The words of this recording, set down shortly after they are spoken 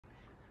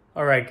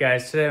All right,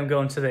 guys, today I'm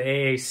going to the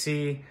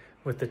AAC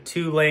with the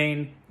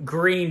Tulane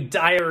Green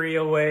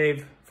Diarrhea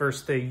Wave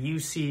versus the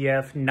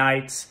UCF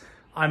Knights.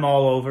 I'm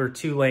all over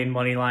Tulane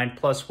moneyline,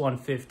 plus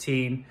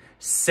 115.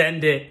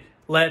 Send it.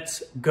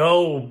 Let's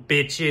go,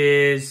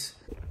 bitches.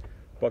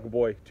 Buckle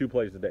Boy, 2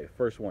 plays today.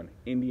 First one,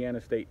 Indiana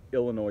State,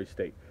 Illinois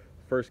State.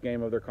 First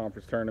game of their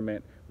conference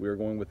tournament. We are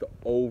going with the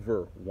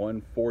over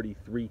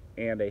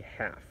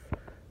 143.5.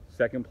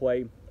 Second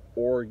play,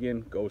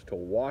 Oregon goes to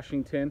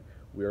Washington.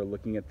 We are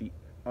looking at the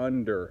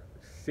under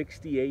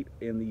 68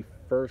 in the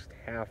first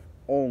half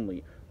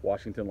only.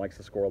 Washington likes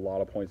to score a lot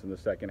of points in the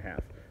second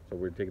half. So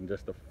we're taking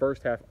just the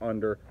first half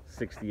under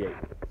 68.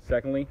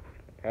 Secondly,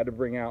 had to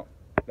bring out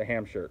the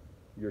ham shirt.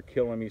 You're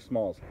killing me,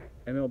 Smalls.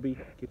 MLB,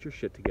 get your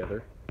shit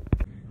together.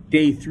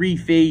 Day 3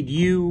 Fade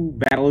U,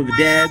 Battle of the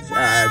Dads.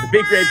 The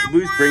Big Red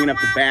Caboose bringing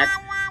up the back.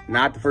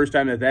 Not the first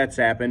time that that's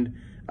happened.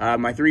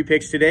 My 3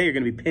 picks today are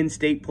going to be Penn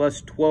State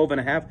plus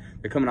 12.5.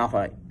 They're coming off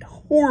a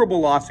horrible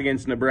loss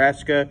against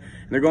Nebraska,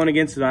 and they're going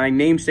against my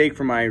namesake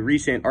from my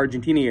recent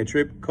Argentina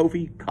trip,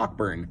 Kofi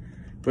Cockburn.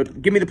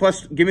 But give me the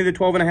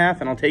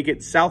 12.5, and I'll take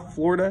it. South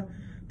Florida,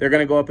 they're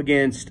going to go up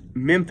against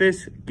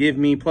Memphis. Give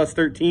me plus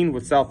 13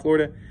 with South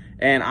Florida,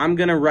 and I'm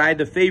going to ride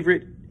the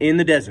favorite in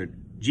the desert,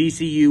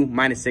 GCU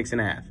minus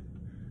 6.5.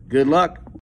 Good luck.